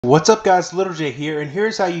What's up guys, Little J here, and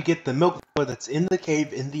here's how you get the milk that's in the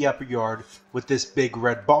cave in the upper yard with this big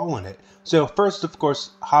red ball in it. So first, of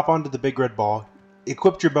course, hop onto the big red ball,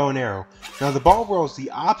 equip your bow and arrow. Now the ball rolls the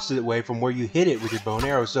opposite way from where you hit it with your bow and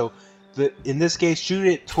arrow, so in this case, shoot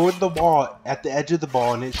it toward the wall at the edge of the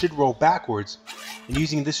ball and it should roll backwards. And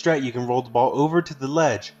using this strat, you can roll the ball over to the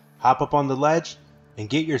ledge, hop up on the ledge, and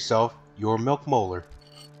get yourself your milk molar.